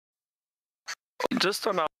just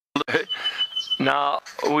on our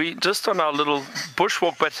little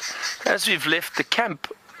bushwalk, but as we've left the camp,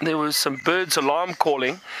 there was some birds alarm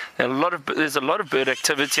calling. There's a lot of bird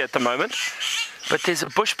activity at the moment, but there's a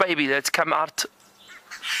bush baby that's come out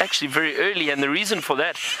actually very early, and the reason for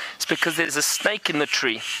that is because there's a snake in the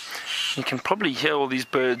tree. You can probably hear all these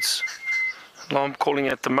birds alarm calling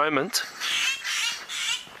at the moment.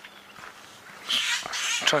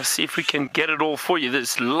 Try to see if we can get it all for you.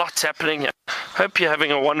 There's lots happening here. Hope you're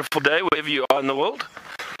having a wonderful day wherever you are in the world.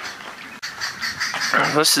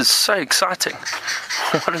 This is so exciting.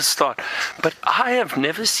 What a start. But I have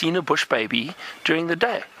never seen a bush baby during the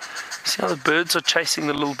day. See how the birds are chasing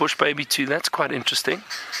the little bush baby too. That's quite interesting.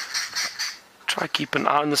 Try to keep an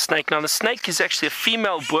eye on the snake. Now the snake is actually a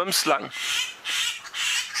female boomslang.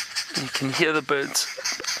 You can hear the birds.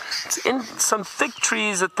 It's in some thick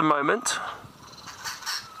trees at the moment.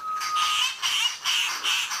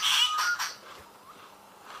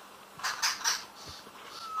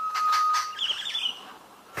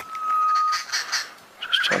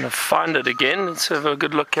 Just trying to find it again. Let's have a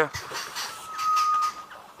good look here.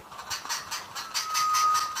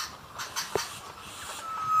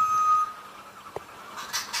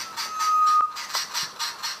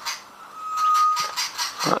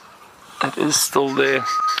 It is still there.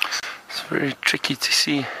 It's very tricky to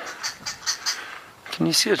see. Can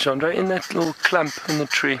you see it, Chandra, in that little clump in the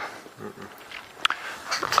tree?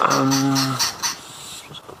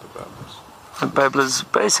 Just got the babblers. The babblers,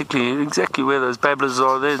 basically exactly where those babblers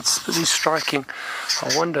are there. It's pretty striking.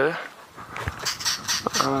 I wonder.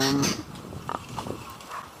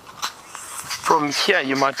 From here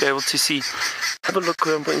you might be able to see. Have a look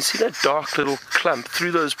around, but you see that dark little clump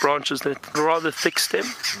through those branches, that rather thick stem?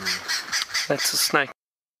 That's a snake.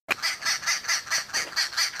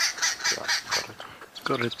 Yeah,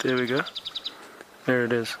 Got it, there we go. There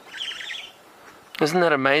it is. Isn't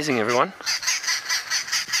that amazing, everyone?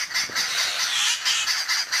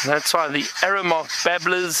 That's why the arrow-marked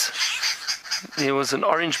babblers, there was an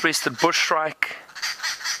orange-breasted bushshrike,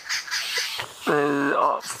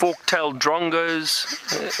 fork-tailed drongos,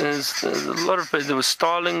 there's a lot of birds. There were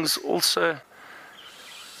starlings also.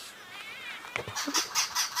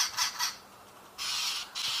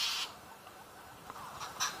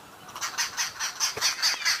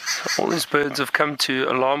 All these birds have come to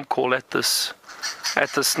alarm call at the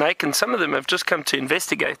snake, and some of them have just come to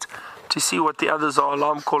investigate to see what the others are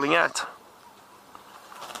alarm calling at.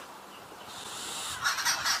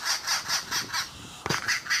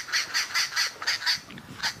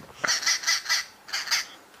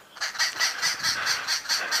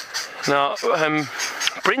 Now,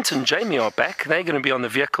 Brent and Jamie are back. They're going to be on the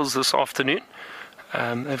vehicles this afternoon.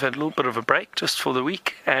 They've had a little bit of a break just for the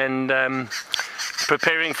week, and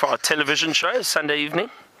preparing for our television show Sunday evening.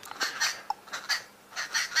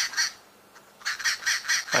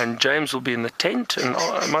 And James will be in the tent, and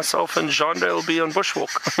myself and Jean-Dre will be on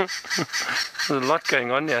bushwalk. There's a lot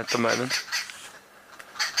going on here at the moment.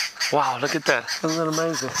 Wow, look at that. Isn't that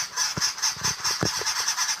amazing?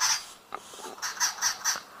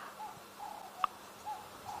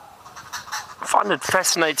 I find it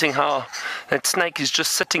fascinating how that snake is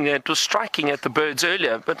just sitting there. It was striking at the birds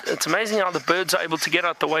earlier, but it's amazing how the birds are able to get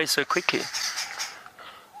out the way so quickly.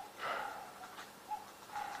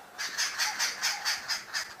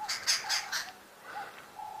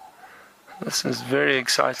 This is very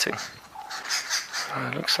exciting.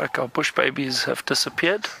 It looks like our bush babies have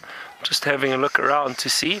disappeared. Just having a look around to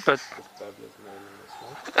see, but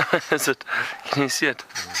is it? Can you see it?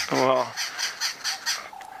 Wow.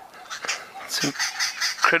 It's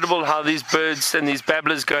incredible how these birds and these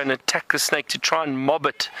babblers go and attack the snake to try and mob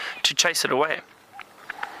it, to chase it away.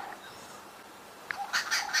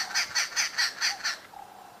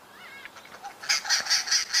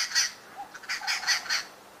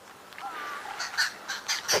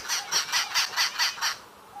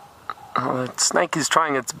 Oh, that snake is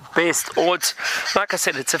trying its best. Or it's, like I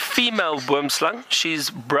said, it's a female boomslang. She's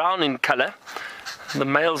brown in color. The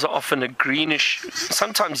males are often a greenish,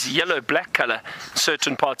 sometimes yellow-black color in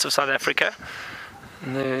certain parts of South Africa.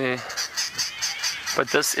 But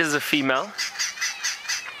this is a female.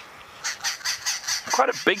 Quite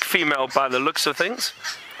a big female by the looks of things.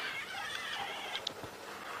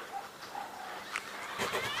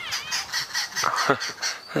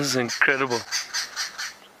 This is incredible.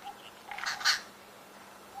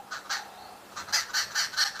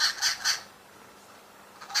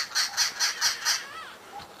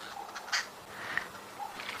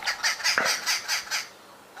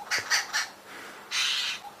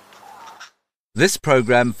 This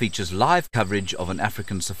program features live coverage of an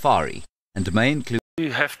African safari and may include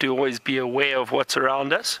You have to always be aware of what's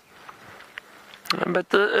around us. But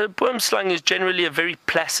the boomslang is generally a very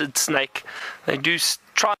placid snake. They do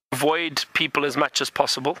try to avoid people as much as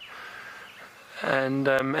possible. And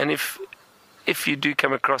if you do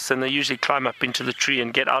come across them, they usually climb up into the tree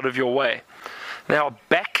and get out of your way. They are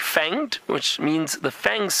back-fanged, which means the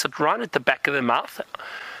fangs sit right at the back of their mouth,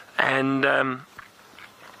 and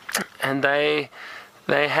they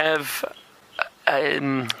have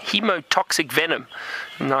hemotoxic venom.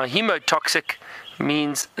 Now, hemotoxic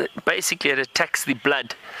means that basically it attacks the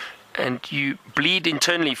blood, and you bleed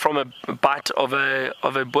internally from a bite of a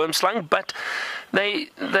boomslang. But they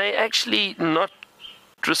actually not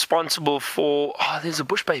responsible for. Oh, there's a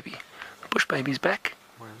bush baby. Bush baby's back.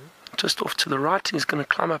 Where is it? Just off to the right. He's going to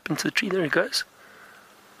climb up into the tree. There he goes.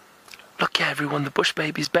 Look here, everyone. The bush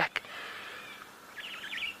baby's back.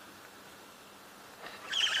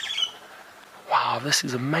 Wow, this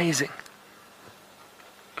is amazing.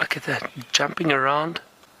 Look at that, jumping around.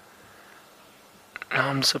 Now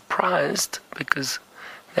I'm surprised because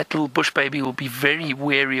that little bush baby will be very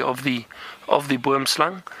wary of the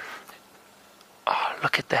boomslang. Oh,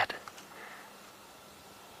 look at that.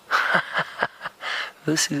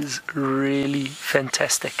 This is really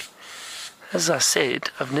fantastic. As I said,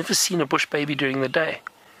 I've never seen a bush baby during the day.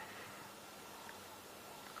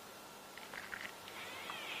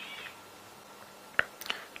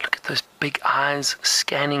 Those big eyes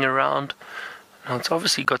scanning around. Now it's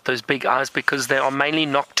obviously got those big eyes because they are mainly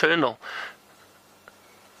nocturnal.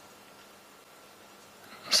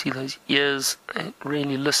 You see those ears, they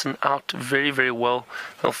really listen out very, very well.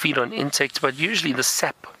 They'll feed on insects, but usually the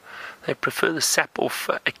sap. They prefer the sap off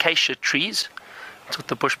acacia trees. That's what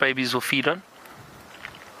the bush babies will feed on.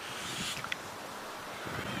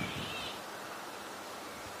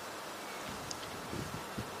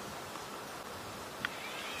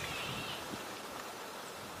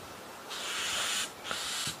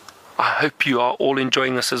 I hope you are all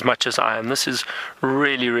enjoying this as much as I am. This is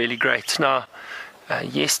really, really great. Now,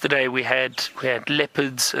 yesterday we had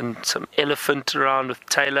leopards and some elephant around with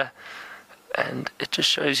Taylor, and it just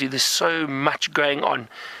shows you there's so much going on,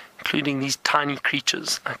 including these tiny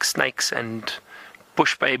creatures like snakes and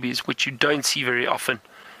bush babies, which you don't see very often,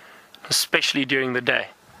 especially during the day.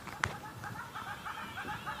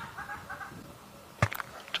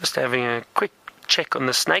 Just having a quick check on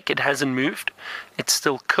the snake. It hasn't moved. It's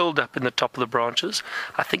still curled up in the top of the branches.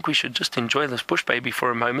 I think we should just enjoy this bush baby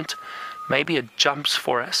for a moment. Maybe it jumps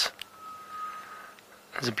for us.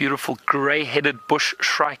 There's a beautiful grey-headed bush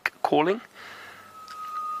shrike calling.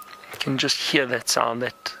 You can just hear that sound.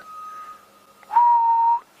 That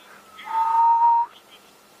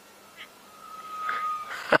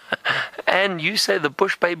and you say the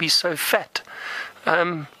bush baby's so fat.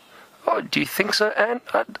 Oh, do you think so, Anne?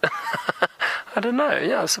 I don't know.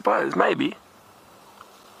 Yeah, I suppose. Maybe.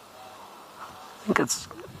 I think it's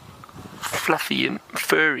fluffy and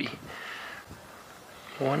furry.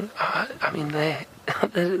 I mean, they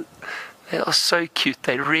are so cute.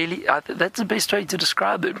 They really. That's the best way to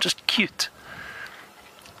describe them. Just cute.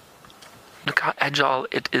 Look how agile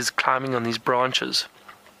it is climbing on these branches.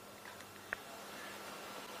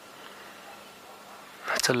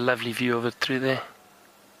 That's a lovely view of it through there.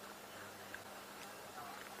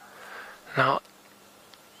 Now,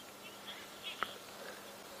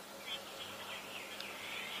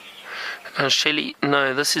 Shelley,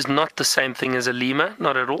 no, this is not the same thing as a lemur,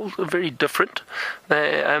 not at all. They're very different.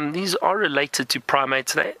 These are related to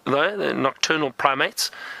primates, though. They're nocturnal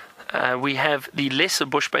primates. We have the lesser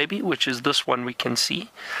bush baby, which is this one we can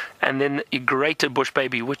see, and then a greater bush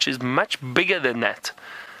baby, which is much bigger than that.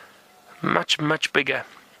 Much, much bigger.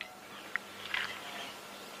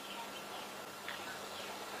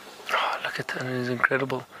 Oh, look at that, it is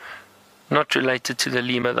incredible. Not related to the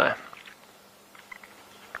lemur, though.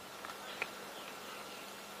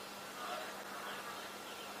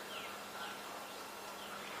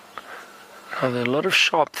 Now, there are a lot of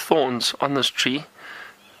sharp thorns on this tree.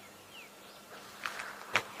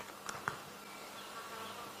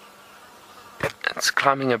 It's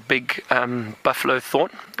climbing a big buffalo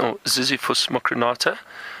thorn, or Ziziphus macronata,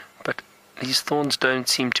 but these thorns don't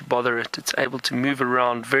seem to bother it. It's able to move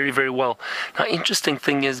around very, very well. Now, interesting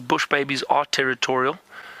thing is bush babies are territorial,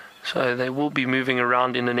 so they will be moving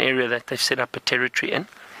around in an area that they've set up a territory in.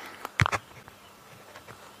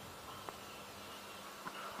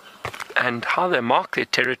 And how they mark their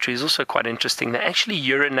territory is also quite interesting. They actually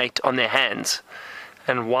urinate on their hands,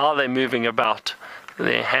 and while they're moving about,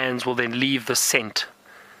 their hands will then leave the scent,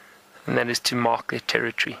 and that is to mark their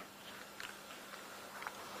territory.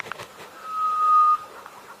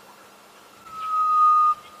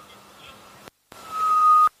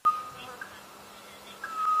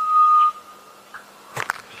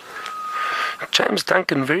 James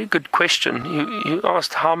Duncan, very good question. You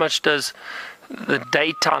asked how much does the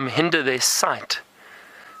daytime hinder their sight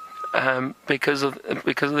because of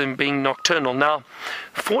them being nocturnal. Now,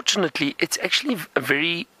 fortunately, it's actually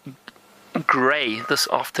very grey this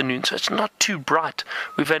afternoon, so it's not too bright.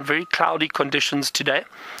 We've had very cloudy conditions today,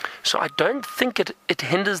 so I don't think it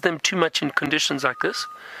hinders them too much in conditions like this,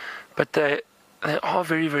 but they are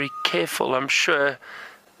very, very careful, I'm sure,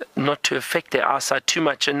 not to affect their eyesight too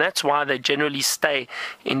much, and that's why they generally stay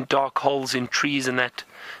in dark holes in trees and that,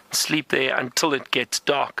 sleep there until it gets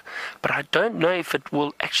dark. But I don't know if it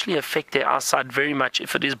will actually affect their eyesight very much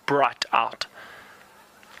if it is bright out.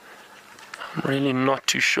 I'm really not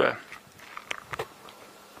too sure.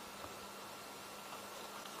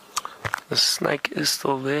 The snake is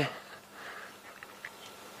still there.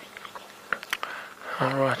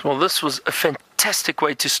 Alright, well, this was a fantastic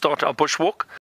way to start our bushwalk.